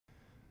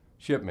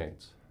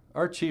Shipmates,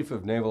 our Chief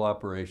of Naval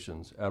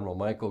Operations, Admiral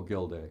Michael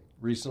Gilday,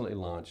 recently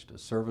launched a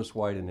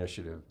service-wide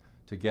initiative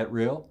to get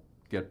real,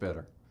 get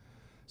better.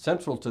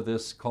 Central to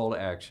this call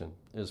to action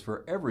is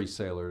for every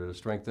sailor to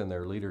strengthen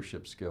their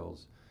leadership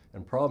skills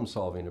and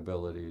problem-solving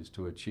abilities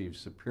to achieve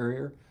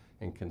superior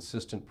and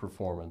consistent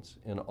performance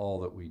in all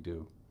that we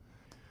do.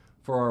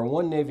 For our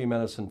One Navy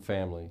Medicine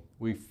family,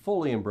 we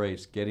fully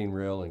embrace getting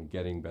real and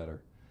getting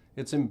better.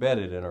 It's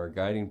embedded in our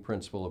guiding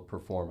principle of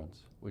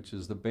performance, which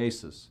is the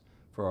basis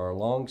for our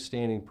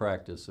long-standing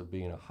practice of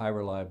being a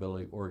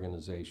high-reliability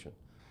organization.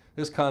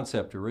 This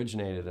concept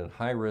originated in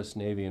high-risk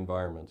Navy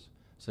environments,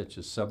 such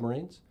as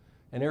submarines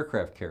and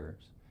aircraft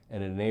carriers,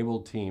 and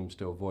enabled teams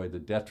to avoid the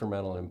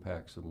detrimental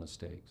impacts of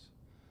mistakes.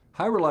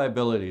 High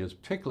reliability is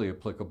particularly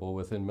applicable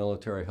within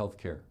military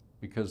healthcare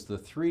because the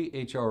three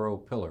HRO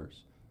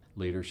pillars,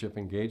 leadership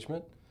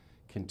engagement,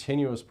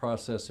 continuous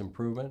process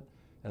improvement,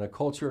 and a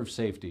culture of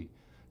safety,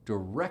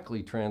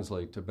 directly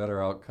translate to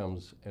better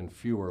outcomes and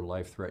fewer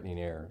life-threatening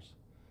errors.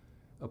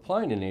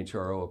 Applying an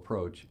HRO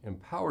approach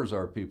empowers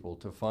our people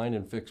to find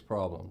and fix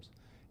problems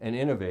and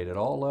innovate at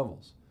all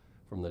levels,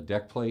 from the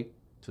deck plate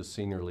to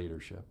senior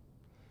leadership.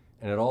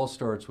 And it all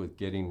starts with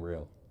getting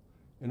real.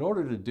 In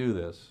order to do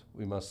this,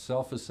 we must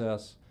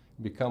self-assess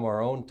and become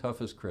our own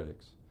toughest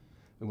critics.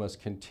 We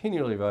must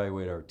continually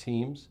evaluate our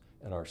teams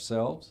and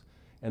ourselves,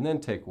 and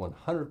then take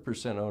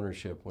 100%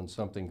 ownership when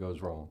something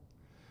goes wrong.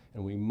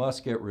 And we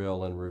must get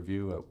real and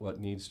review at what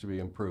needs to be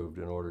improved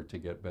in order to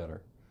get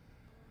better.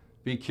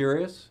 Be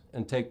curious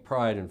and take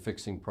pride in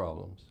fixing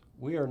problems.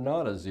 We are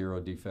not a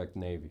zero-defect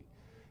Navy.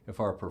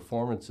 If our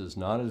performance is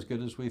not as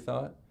good as we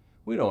thought,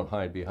 we don't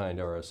hide behind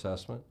our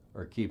assessment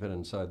or keep it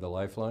inside the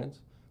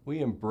lifelines. We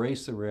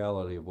embrace the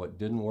reality of what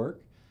didn't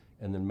work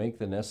and then make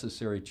the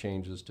necessary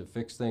changes to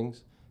fix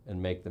things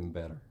and make them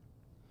better.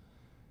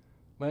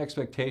 My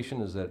expectation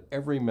is that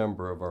every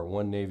member of our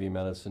One Navy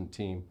Medicine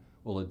team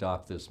will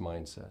adopt this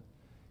mindset.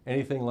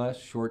 Anything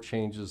less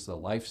shortchanges the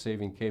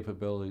life-saving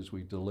capabilities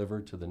we deliver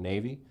to the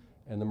Navy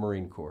and the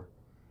Marine Corps.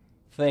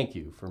 Thank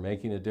you for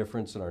making a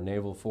difference in our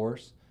naval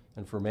force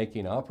and for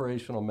making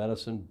operational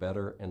medicine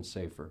better and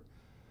safer.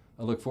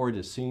 I look forward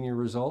to seeing your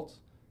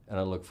results, and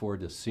I look forward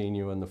to seeing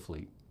you in the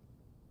fleet.